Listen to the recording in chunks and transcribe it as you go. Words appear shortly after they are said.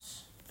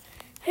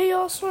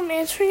also I'm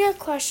answering a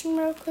question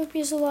real quick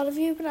because a lot of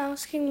you have been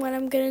asking when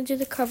I'm going to do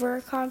the cover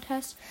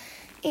contest.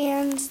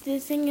 And the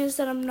thing is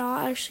that I'm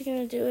not actually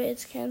going to do it.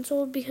 It's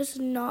canceled because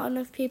not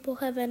enough people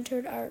have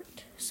entered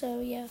art.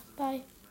 So, yeah, bye.